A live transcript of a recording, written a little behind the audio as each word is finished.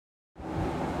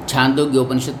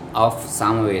CHAndOgyOpaniShat of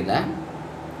Samaveda,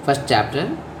 first chapter,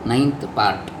 ninth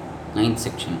part, ninth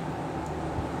section.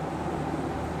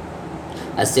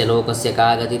 अस्य लोकस्य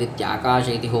का गतिरित्याकाश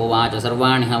इति होवाच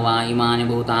सर्वाणि हवा इमानि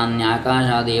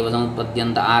भूतान्याकाशादेव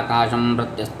समुत्पद्यन्त आकाशं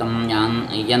प्रत्यस्तं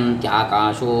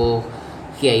यन्त्याकाशो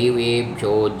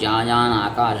ह्यैवेभ्यो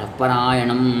ज्यायानाकाशः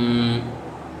परायणम्.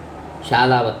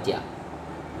 शालावत्या.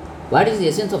 What is the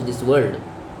essence of this world?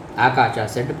 Akasha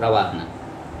said Pravahana.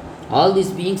 All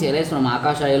these beings arise from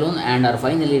Akasha alone and are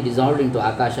finally dissolved into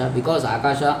Akasha because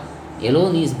Akasha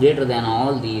alone is greater than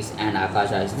all these and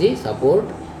Akasha is the support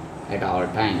at all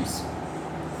times.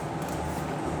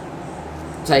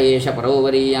 स एष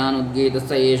परोवरीयानुद्गीतः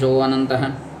स एषो अनन्तः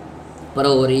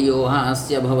परोवरीयोः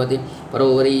अस्य भवति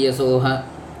परोवरीयसोः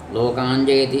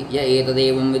लोकाञ्जयति य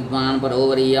एतदेवं विद्वान्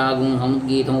परोवरीयागुं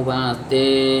समुद्गीतमुपास्ते.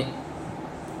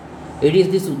 It is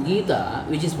this Udgita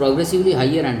which is progressively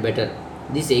higher and better.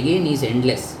 This again is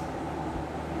endless.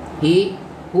 He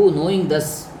who knowing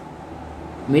thus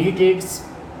meditates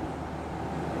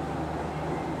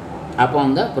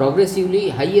upon the progressively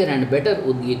higher and better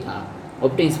Udgita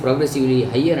obtains progressively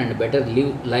higher and better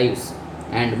lives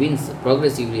and wins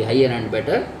progressively higher and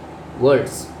better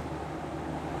worlds.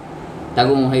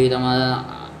 Tagumohaitama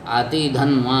ati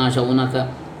dhanma shaunaka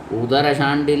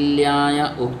उदरशाण्डिल्याय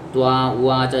उक्त्वा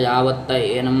उवाच यावत्त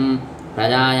एनं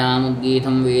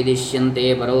प्रजायामुद्गीतं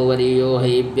वेदिष्यन्ते परोवरीयो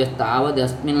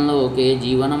हैभ्यस्तावदस्मिन् लोके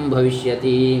जीवनं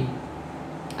भविष्यति.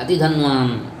 Atidhanvan,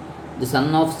 the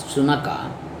son of Shunaka,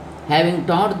 having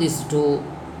taught this to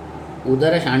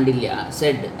Udarashandilya,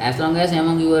 said, as long as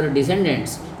among your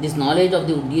descendants this knowledge of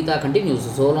the Udgita continues,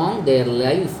 so long their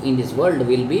life in this world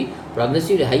will be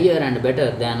progressively higher and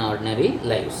better than ordinary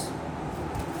lives.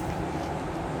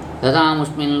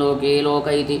 तथामुष्मिन् लोके लोक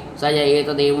इति स य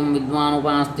एतदेवं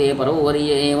विद्वानुपास्ते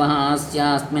परोवर्य एव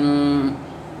अस्यास्मिन्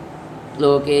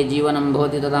लोके जीवनं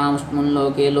भवति तथामुष्मिन्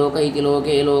लोके लोक इति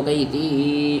लोके लोक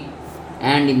इति.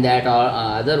 And in that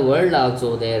other world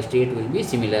also their state will be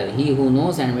similar. He who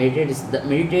knows and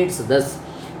meditates thus,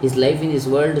 his life in this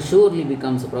world surely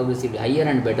becomes progressively higher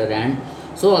and better, and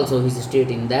so also his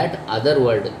state in that other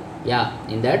world.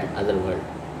 In that other world.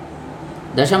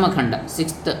 Dashama Khanda,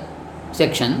 sixth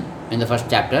section in the first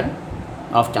chapter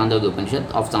of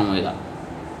CHAndOgyOpaniShat of Samaveda.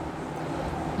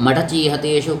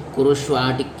 मठचीहतेषु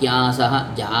कुरुष्वाटिक्यासः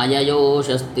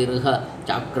जाययोषस्तिर्ह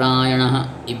चाक्रायणः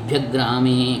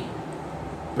इभ्यग्रामे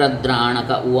प्रद्राणक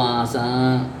उवास.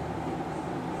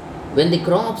 When the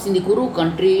crops in the Kuru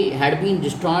country had been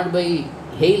destroyed by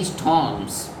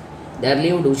hailstorms, there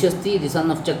lived Ushasti, the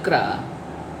son of Chakra,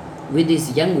 with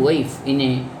his young wife in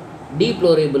a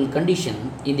deplorable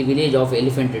condition in the village of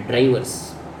elephant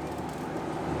drivers.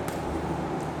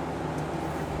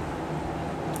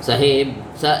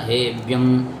 सहेभ्यं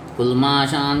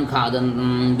कुल्माशान् खादन्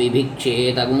बिभिक्षे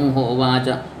तगुं होवाच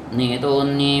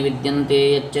नेतोऽन्ये विद्यन्ते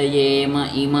यच्च येम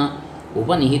इम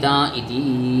उपनिहिता इति.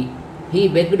 He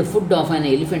begged food of an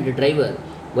elephant driver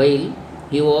while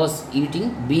he was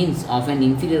eating beans of an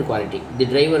inferior quality. The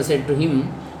driver said to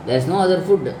him, there is no other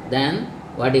food than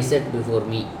what is set before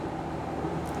me.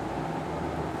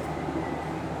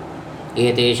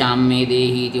 एतेषां मे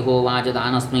देहीति होवाच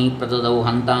तानस्मै प्रददौ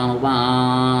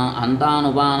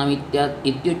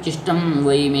हन्तानुपानमित्युच्चिष्टं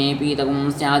वै मे पीतकं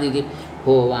स्यादिति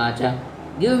होवाच.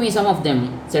 Give me some of them,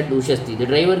 said Ushasti. The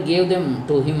driver gave them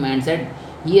to him and said,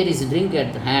 here is drink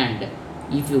at hand,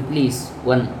 if you please,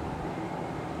 one.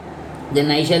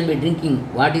 Then I shall be drinking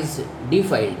what is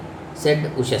defiled,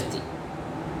 said Ushasti.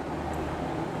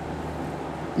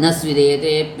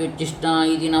 Nasvideteप्युच्चिष्टा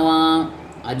इति नवा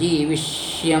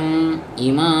अजीविष्यम्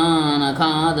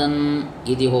इमानखादन्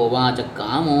इति होवाच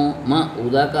कामो म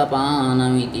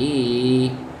उदकपानमिति.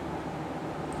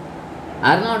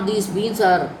 Are not these beans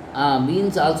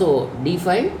also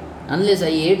defiled? Unless I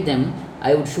ate them,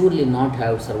 I would surely not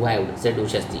have survived, said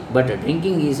Ushasti. But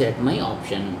drinking is at my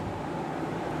option.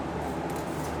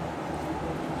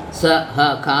 स ह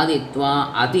खादित्वा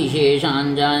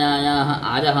अतिशेषाञ्जायाः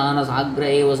आजहान साग्र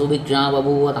एव सुभिक्षा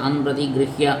बभूव तान्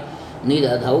प्रतिगृह्य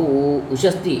Nidadhau.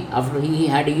 Ushasti, after he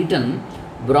had eaten,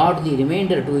 brought the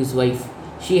remainder to his wife.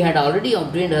 She had already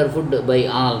obtained her food by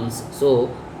alms, so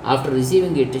after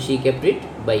receiving it, she kept it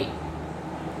by.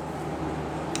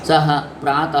 Saha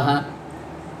pratah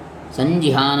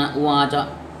sanjihana uvacha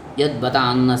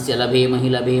yadbatannasya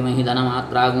labhemahi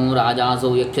dhanamatragun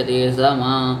rajaso yakshate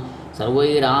sama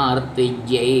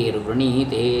sarvairartvijyair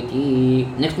vraniteti.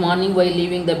 Next morning, while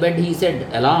leaving the bed, he said,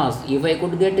 alas, if I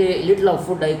could get a little of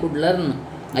food, I could earn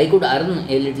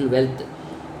a little wealth.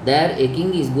 There a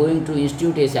king is going to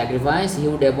institute a sacrifice, he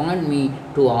would appoint me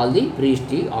to all the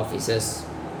priestly offices.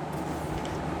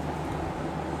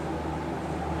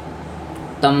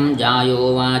 तं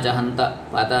जायोवाच हन्त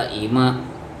पत इम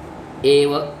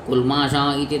एव कुल्माषा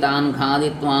इति तान्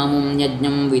खादित्वा मुं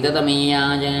यज्ञं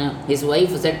विततमेयाज. His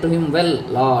wife said to him, "Well,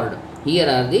 Lord, here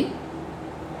are the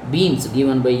beans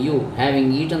given by you. Having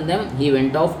eaten them, he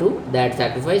went off to that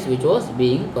sacrifice which was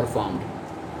being performed."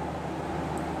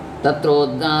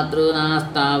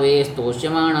 तत्रोद्गातॄनास्तावे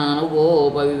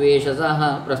स्तोष्यमाणानुगोपविवेशसः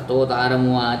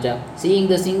प्रस्तोतारमुवाच. Seeing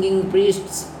the singing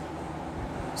priests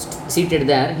seated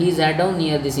there, he sat down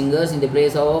near the singers in the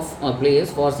place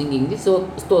for singing the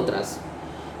stotras.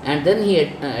 And then he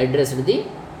addressed the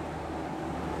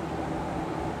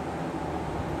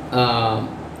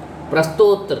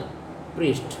prastotra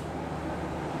priest.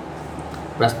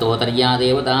 प्रस्तोतर्या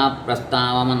देवता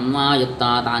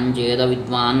प्रस्तावमन्वायुक्ता ताञ्चेद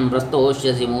विद्वान्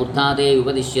प्रस्तोष्यसि मूर्धा ते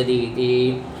उपदिश्यति इति.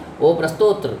 O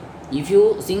prastotra, if you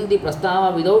sing the prastava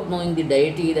without knowing the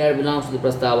deity that belongs to the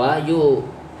prastava, your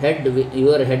head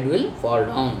will fall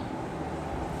down.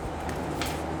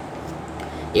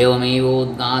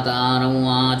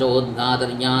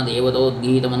 एवमेवोद्गातारमुवाचोद्गातर्या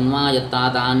देवतोद्गीतमन्वायत्ता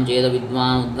ताञ्चेद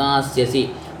विद्वान् उद्गास्यसि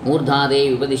मूर्धा ते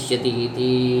उपदिश्यति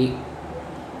इति.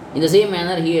 In the same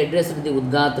manner, he addressed the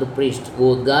Udgatra priest. O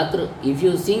Udgatra, if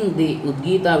you sing the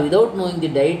Udgita without knowing the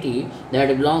deity that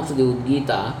belongs to the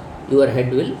Udgita, your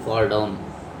head will fall down.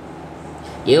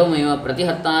 एवमेव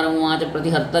प्रतिहर्तारमुवाच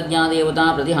प्रतिहर्तज्ञा देवता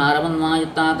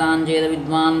प्रतिहारमन्वायुक्ता ताञ्चेद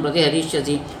विद्वान्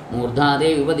प्रतिहरिष्यसि मूर्धा ते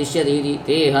विपदिश्यति इति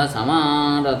तेह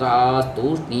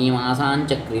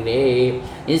समारतास्तूष्णीमासाञ्चक्रिरे.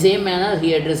 In the same manner, he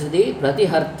addressed the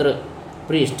Pratihartra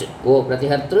priest. O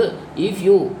Pratihartra,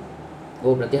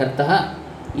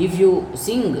 if you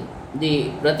sing the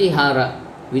Pratihara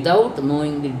without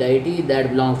knowing the deity that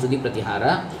belongs to the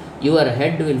Pratihara, your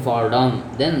head will fall down.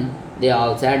 Then they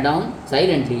all sat down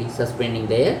silently, suspending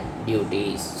their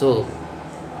duties. So,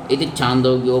 इति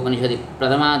छान्दोग्योपनिषदि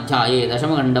प्रथमाध्याये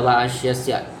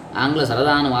दशमखण्डभाष्यस्य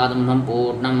आङ्ग्लसरदानुवादं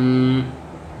सम्पूर्णम्.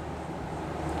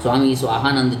 Swami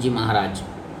SwAhAnandaji Maharaj,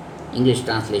 English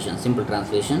translation, simple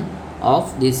translation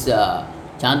of this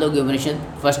CHAndOgyOpaniShat,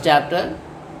 first chapter,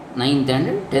 9th and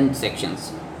 10th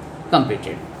sections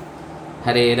completed.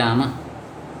 Hare Rama.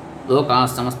 लोकाः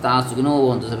समस्ताः सुखिनो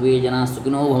भवन्तु, सर्वे जनाः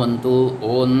सुखिनो भवन्तु.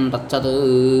 ओम तत्सत्.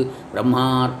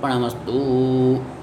 ब्रह्मार्पणमस्तु.